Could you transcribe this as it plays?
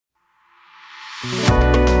What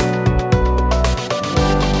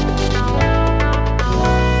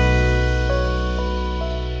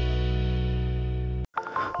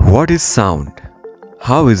is sound?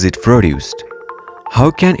 How is it produced? How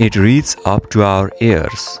can it reach up to our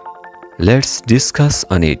ears? Let's discuss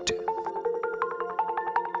on it.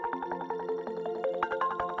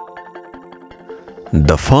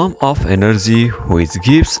 The form of energy which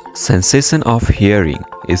gives sensation of hearing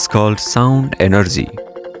is called sound energy.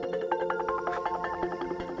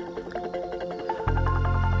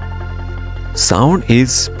 Sound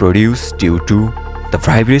is produced due to the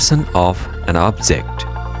vibration of an object.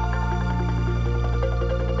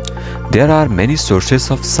 There are many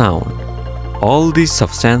sources of sound. All these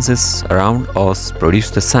substances around us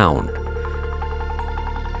produce the sound.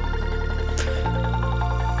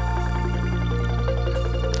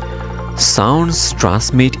 Sounds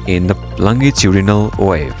transmit in the longitudinal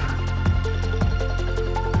wave.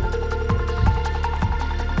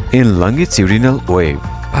 In longitudinal wave,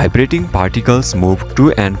 vibrating particles move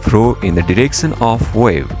to and fro in the direction of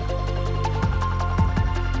wave.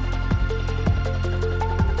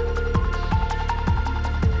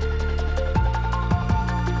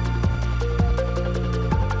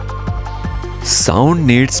 Sound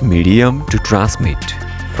needs medium to transmit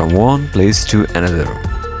from one place to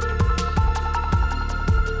another.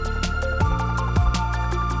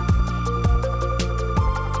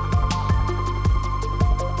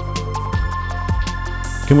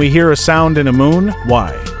 Can we hear a sound in a moon?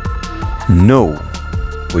 Why? No,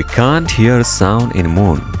 we can't hear sound in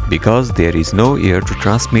moon because there is no air to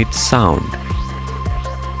transmit sound.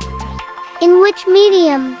 In which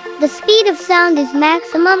medium the speed of sound is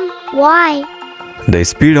maximum? Why? The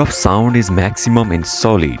speed of sound is maximum in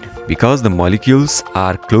solid because the molecules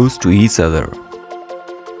are close to each other.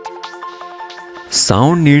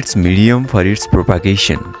 Sound needs medium for its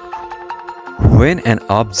propagation. When an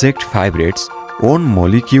object vibrates, one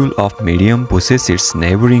molecule of medium pushes its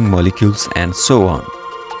neighboring molecules and so on.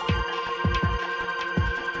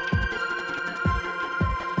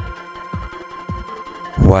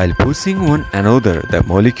 While pushing one another, the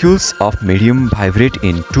molecules of medium vibrate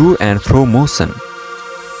in to and fro motion.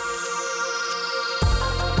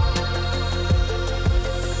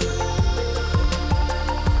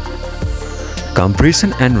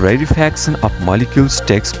 Compression and rarefaction of molecules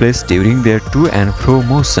takes place during their to and fro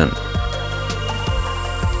motion.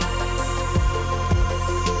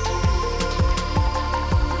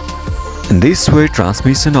 In this way,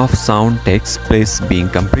 transmission of sound takes place being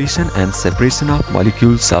compression and separation of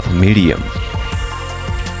molecules of medium.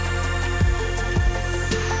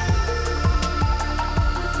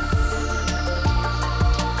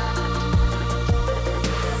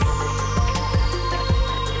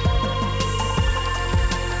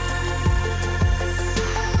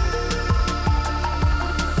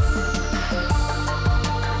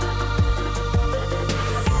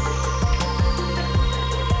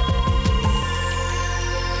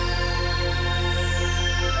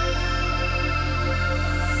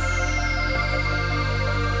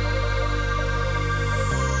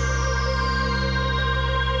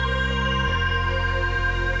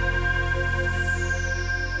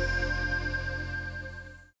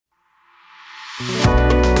 Thank you.